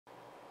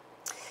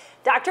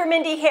Dr.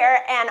 Mindy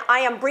here, and I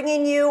am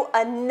bringing you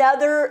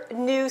another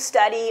new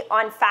study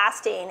on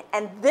fasting.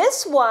 And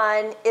this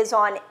one is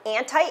on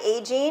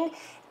anti-aging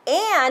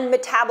and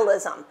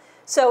metabolism.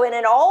 And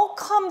it all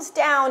comes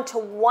down to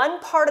one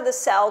part of the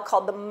cell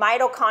called the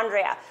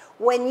mitochondria.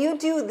 When you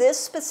do this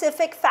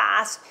specific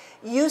fast,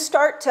 you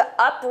start to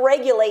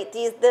upregulate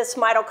this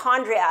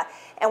mitochondria.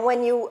 And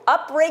when you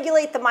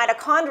upregulate the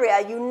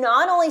mitochondria, you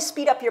not only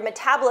speed up your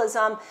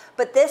metabolism,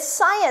 but this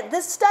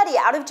study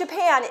out of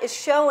Japan is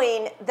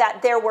showing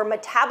that there were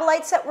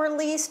metabolites that were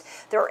released,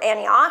 there were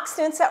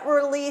antioxidants that were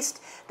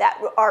released, that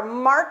are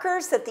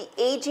markers that the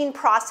aging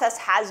process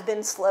has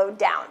been slowed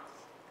down.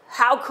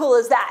 How cool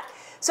is that?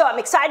 So I'm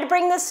excited to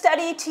bring this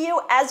study to you.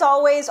 As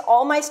always,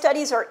 all my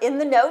studies are in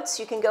the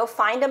notes. You can go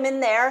find them in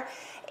there.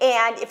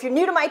 And if you're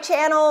new to my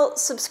channel,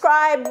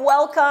 subscribe,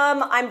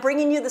 welcome. I'm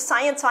bringing you the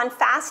science on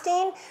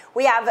fasting.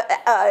 We have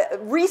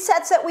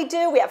resets that we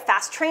do. We have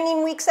fast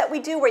training weeks that we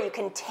do where you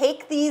can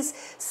take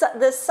this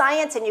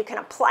science and you can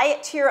apply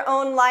it to your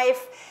own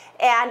life.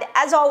 And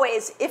as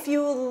always, if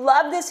you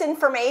love this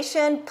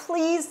information,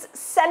 please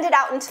send it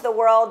out into the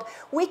world.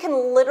 We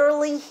can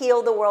literally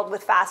heal the world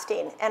with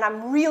fasting, and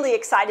I'm really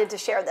excited to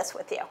share this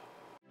with you.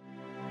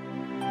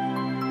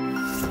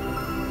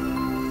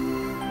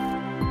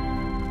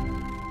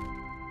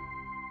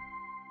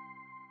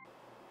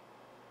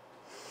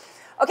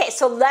 Okay,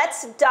 so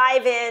let's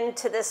dive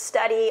into this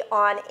study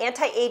on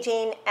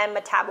anti-aging and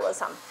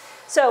metabolism.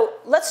 So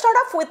let's start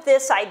off with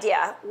this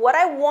idea. What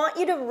I want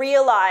you to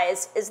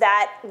realize is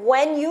that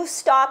when you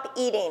stop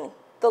eating,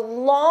 the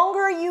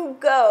longer you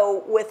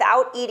go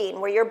without eating,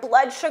 where your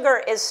blood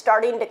sugar is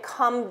starting to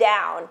come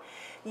down,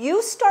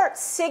 you start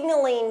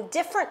signaling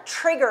different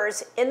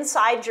triggers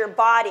inside your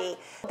body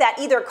that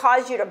either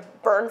cause you to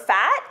burn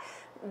fat,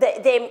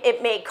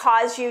 it may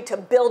cause you to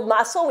build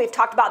muscle. We've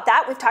talked about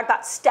that. We've talked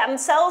about stem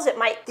cells.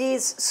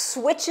 These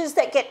switches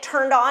that get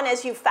turned on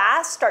as you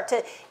fast start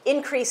to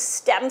increase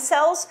stem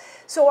cells.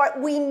 So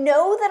we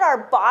know that our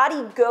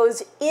body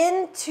goes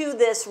into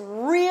this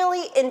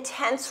really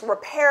intense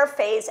repair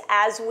phase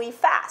as we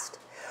fast.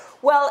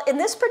 Well, in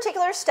this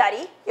particular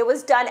study, it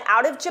was done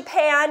out of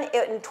Japan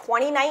in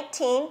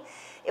 2019.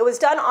 It was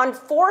done on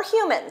 4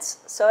 humans.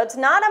 So it's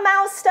not a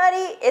mouse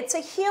study, it's a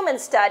human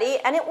study,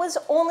 and it was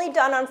only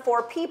done on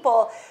 4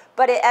 people.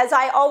 But as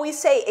I always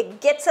say,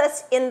 it gets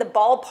us in the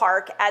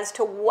ballpark as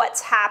to what's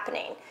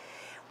happening.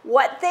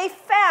 What they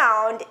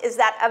found is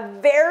that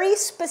a very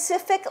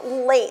specific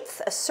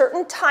length, a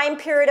certain time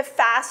period of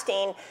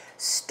fasting,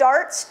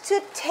 starts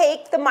to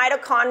take the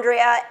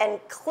mitochondria and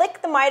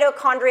click the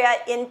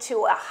mitochondria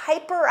into a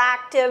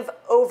hyperactive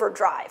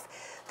overdrive.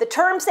 The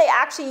terms they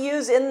actually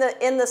use in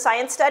the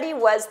science study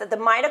was that the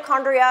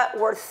mitochondria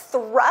were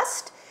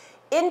thrust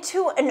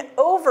into an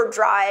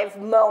overdrive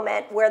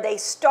moment where they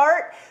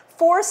start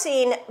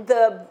forcing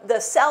the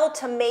cell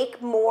to make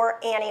more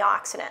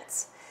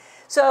antioxidants.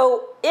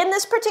 So in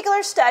this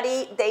particular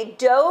study, they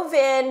dove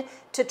in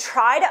to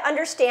try to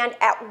understand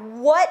at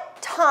what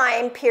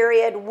time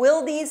period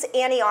will these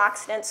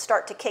antioxidants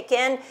start to kick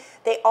in.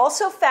 They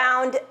also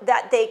found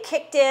that they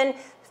kicked in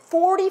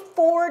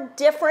 44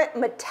 different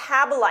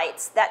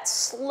metabolites that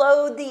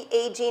slowed the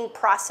aging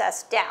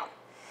process down.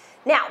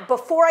 Now,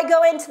 before I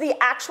go into the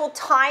actual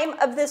time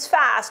of this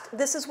fast,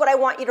 this is what I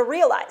want you to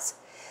realize.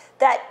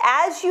 That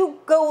as you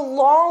go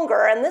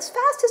longer, and this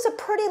fast is a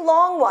pretty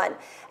long one,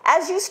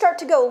 as you start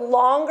to go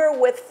longer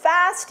with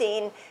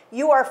fasting,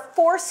 you are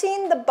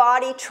forcing the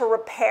body to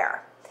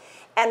repair.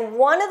 And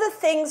one of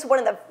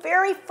the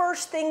very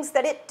first things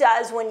that it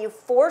does when you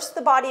force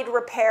the body to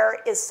repair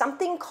is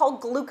something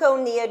called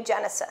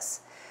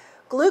gluconeogenesis.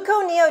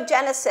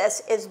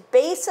 Gluconeogenesis is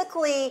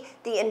basically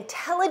the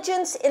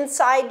intelligence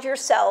inside your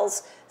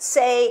cells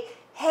say,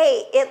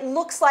 hey, it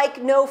looks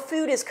like no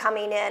food is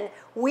coming in.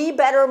 We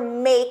better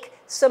make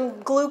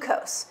some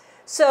glucose.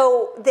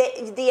 So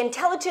the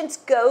intelligence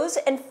goes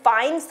and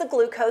finds the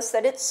glucose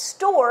that it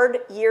stored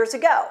years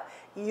ago.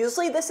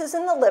 Usually this is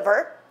in the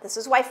liver. This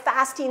is why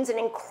fasting is an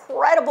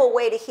incredible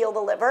way to heal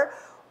the liver,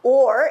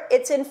 or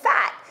it's in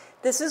fat.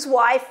 This is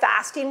why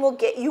fasting will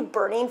get you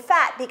burning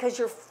fat, because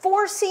you're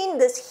forcing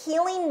this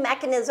healing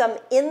mechanism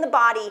in the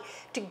body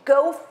to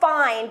go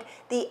find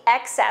the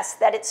excess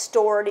that it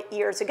stored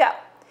years ago.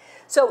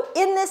 So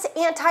in this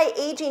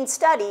anti-aging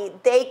study,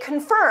 they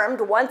confirmed,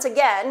 once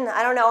again,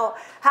 I don't know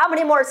how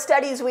many more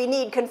studies we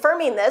need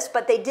confirming this,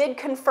 but they did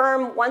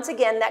confirm once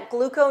again that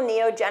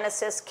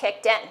gluconeogenesis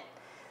kicked in.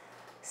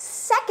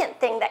 Second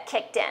thing that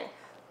kicked in,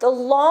 the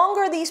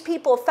longer these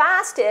people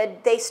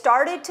fasted, they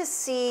started to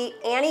see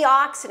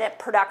antioxidant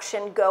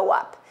production go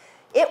up.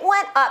 It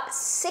went up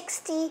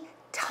 60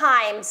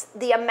 times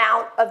the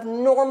amount of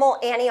normal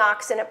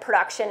antioxidant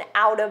production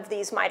out of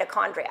these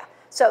mitochondria.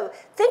 So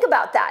think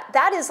about that.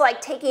 That is like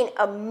taking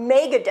a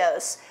mega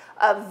dose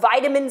of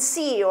vitamin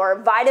C or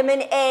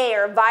vitamin A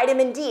or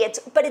vitamin D.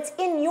 But it's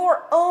in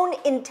your own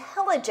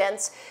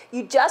intelligence.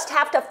 You just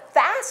have to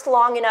fast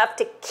long enough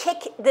to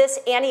kick this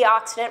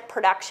antioxidant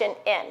production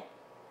in.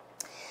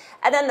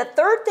 And then the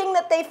third thing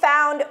that they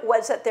found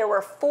was that there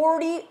were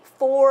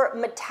 44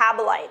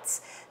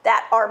 metabolites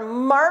that are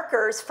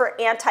markers for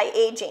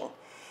anti-aging.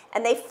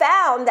 And they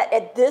found that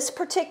at this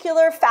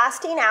particular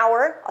fasting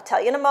hour, I'll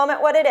tell you in a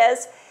moment what it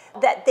is,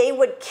 that they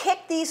would kick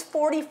these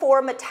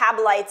 44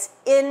 metabolites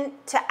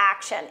into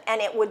action, and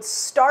it would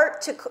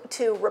start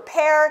to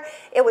repair,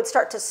 it would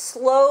start to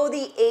slow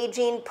the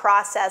aging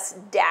process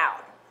down,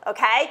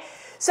 okay?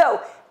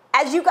 So,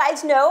 as you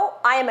guys know,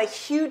 I am a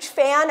huge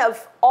fan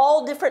of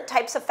all different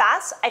types of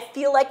fasts. I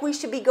feel like we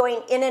should be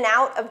going in and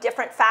out of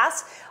different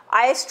fasts.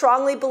 I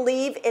strongly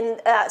believe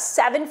in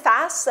 7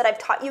 fasts that I've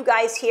taught you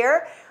guys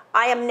here.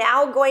 I am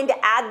now going to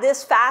add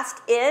this fast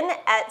in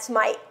as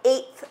my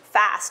 8th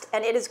fast,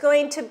 and it is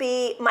going to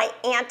be my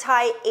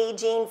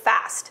anti-aging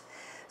fast.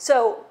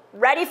 So,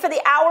 ready for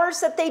the hours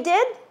that they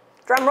did?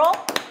 Drum roll.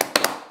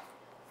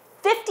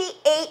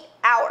 58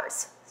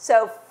 hours.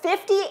 So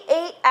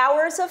 58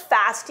 hours of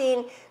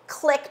fasting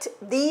clicked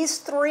these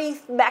 3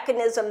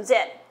 mechanisms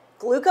in.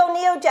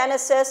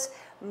 Gluconeogenesis,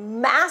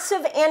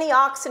 massive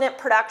antioxidant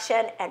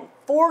production, and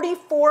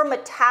 44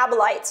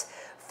 metabolites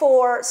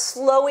for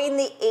slowing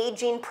the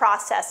aging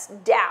process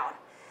down.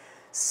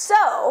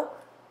 So,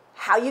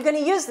 how are you going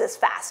to use this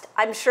fast?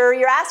 I'm sure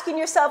you're asking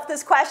yourself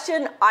this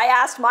question. I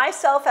asked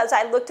myself as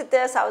I looked at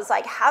this, I was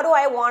like, how do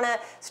I want to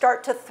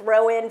start to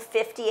throw in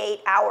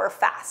 58-hour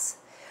fasts?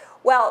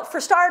 Well, for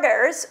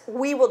starters,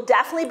 we will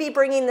definitely be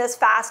bringing this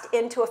fast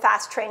into a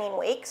fast training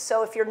week.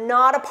 So if you're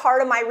not a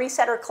part of my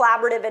Resetter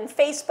Collaborative in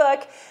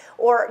Facebook,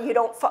 or you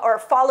don't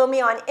follow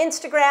me on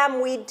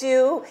Instagram, we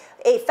do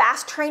a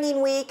fast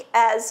training week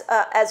as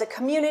a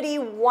community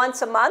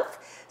once a month.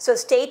 So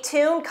stay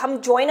tuned,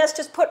 come join us,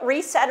 just put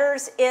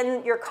Resetters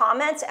in your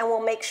comments and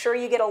we'll make sure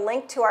you get a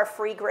link to our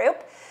free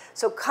group.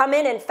 So come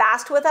in and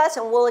fast with us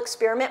and we'll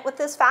experiment with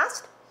this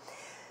fast.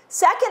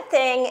 Second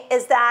thing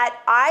is that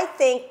I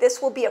think this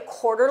will be a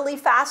quarterly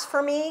fast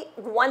for me,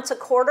 once a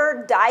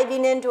quarter,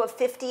 diving into a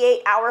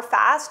 58-hour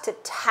fast to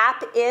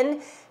tap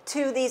in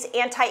to these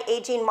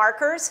anti-aging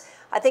markers.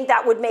 I think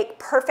that would make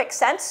perfect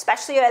sense,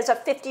 especially as a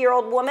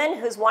 50-year-old woman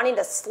who's wanting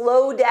to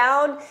slow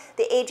down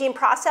the aging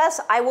process.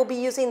 I will be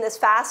using this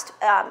fast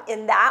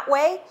in that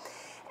way.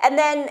 And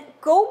then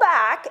go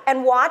back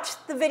and watch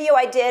the video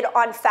I did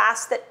on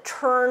fasts that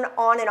turn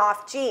on and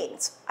off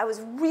genes. I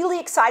was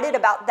really excited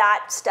about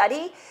that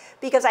study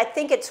because I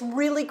think it's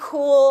really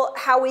cool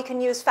how we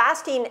can use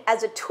fasting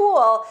as a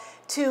tool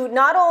to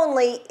not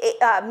only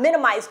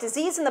minimize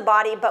disease in the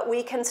body, but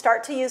we can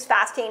start to use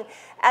fasting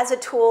as a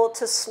tool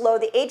to slow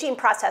the aging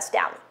process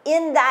down.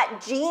 In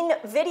that gene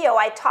video,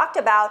 I talked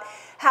about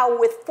how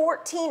with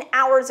 14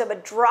 hours of a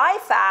dry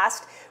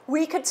fast,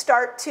 we could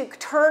start to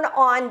turn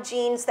on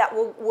genes that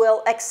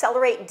will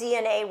accelerate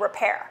DNA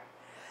repair.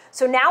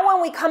 So now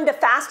when we come to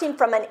fasting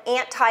from an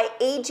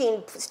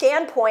anti-aging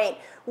standpoint,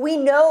 we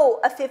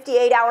know a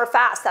 58-hour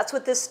fast. That's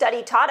what this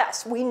study taught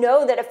us. We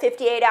know that a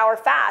 58-hour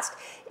fast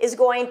is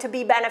going to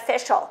be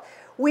beneficial.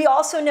 We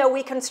also know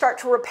we can start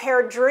to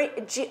repair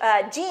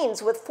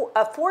genes with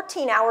a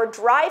 14-hour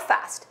dry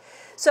fast.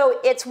 So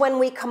it's when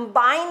we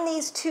combine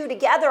these two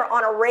together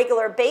on a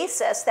regular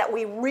basis that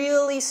we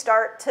really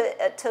start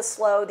to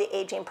slow the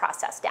aging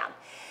process down.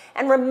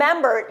 And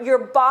remember, your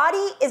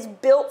body is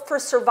built for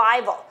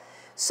survival.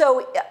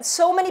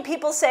 So many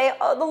people say,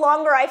 oh, the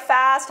longer I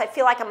fast, I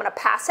feel like I'm going to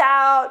pass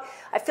out.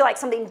 I feel like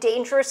something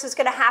dangerous is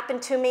going to happen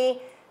to me.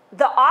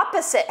 The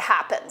opposite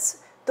happens.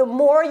 The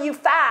more you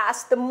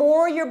fast, the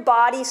more your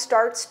body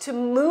starts to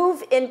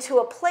move into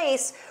a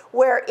place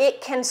where it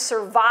can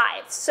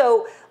survive.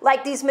 So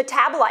like these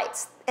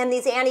metabolites and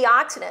these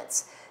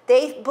antioxidants,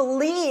 they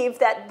believe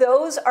that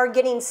those are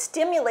getting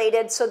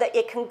stimulated so that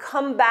it can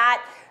combat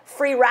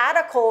free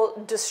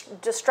radical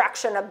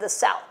destruction of the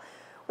cell.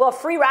 Well,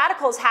 free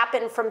radicals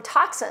happen from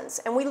toxins,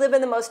 and we live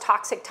in the most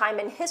toxic time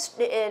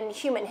in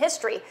human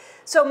history.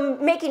 So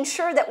making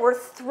sure that we're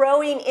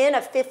throwing in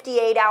a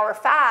 58-hour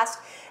fast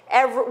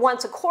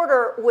once a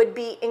quarter would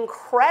be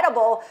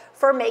incredible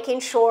for making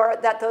sure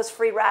that those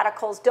free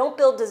radicals don't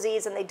build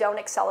disease and they don't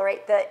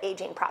accelerate the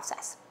aging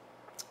process.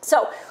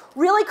 So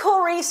really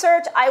cool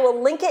research. I will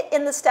link it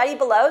in the study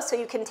below so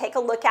you can take a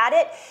look at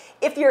it.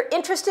 If you're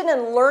interested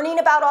in learning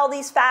about all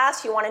these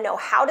fasts, you want to know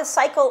how to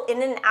cycle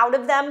in and out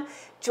of them,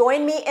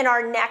 join me in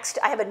our next,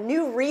 I have a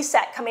new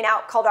reset coming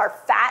out called our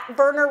Fat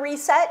Burner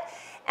Reset.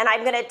 And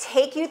I'm going to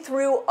take you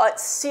through a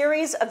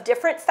series of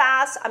different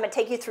fasts. I'm going to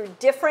take you through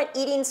different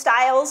eating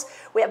styles.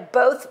 We have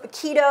both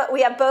keto,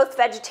 we have both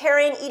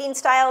vegetarian eating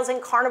styles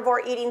and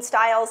carnivore eating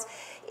styles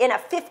in a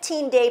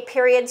 15-day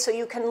period, so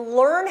you can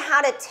learn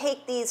how to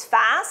take these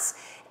fasts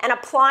and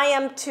apply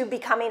them to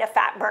becoming a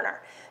fat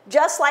burner.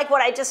 Just like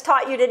what I just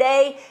taught you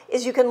today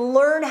is you can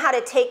learn how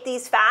to take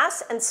these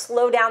fasts and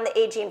slow down the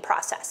aging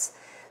process.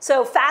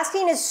 So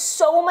fasting is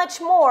so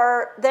much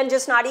more than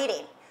just not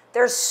eating.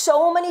 There's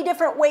so many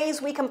different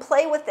ways we can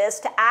play with this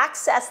to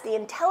access the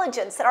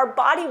intelligence that our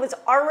body was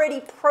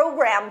already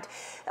programmed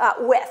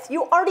with.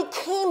 You already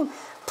came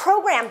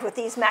programmed with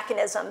these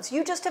mechanisms.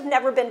 You just have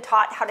never been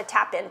taught how to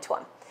tap into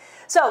them.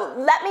 So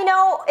let me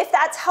know if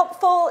that's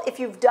helpful. If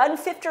you've done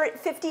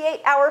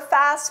 58-hour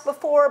fasts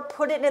before,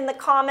 put it in the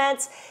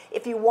comments.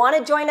 If you want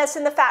to join us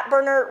in the Fat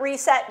Burner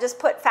Reset, just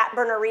put Fat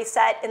Burner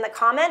Reset in the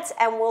comments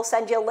and we'll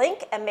send you a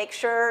link and make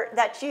sure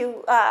that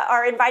you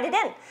are invited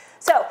in.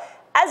 So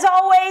as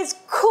always,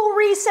 cool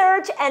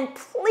research, and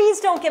please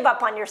don't give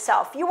up on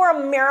yourself. You are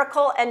a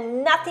miracle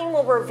and nothing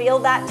will reveal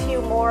that to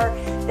you more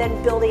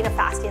than building a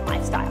fasting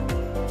lifestyle.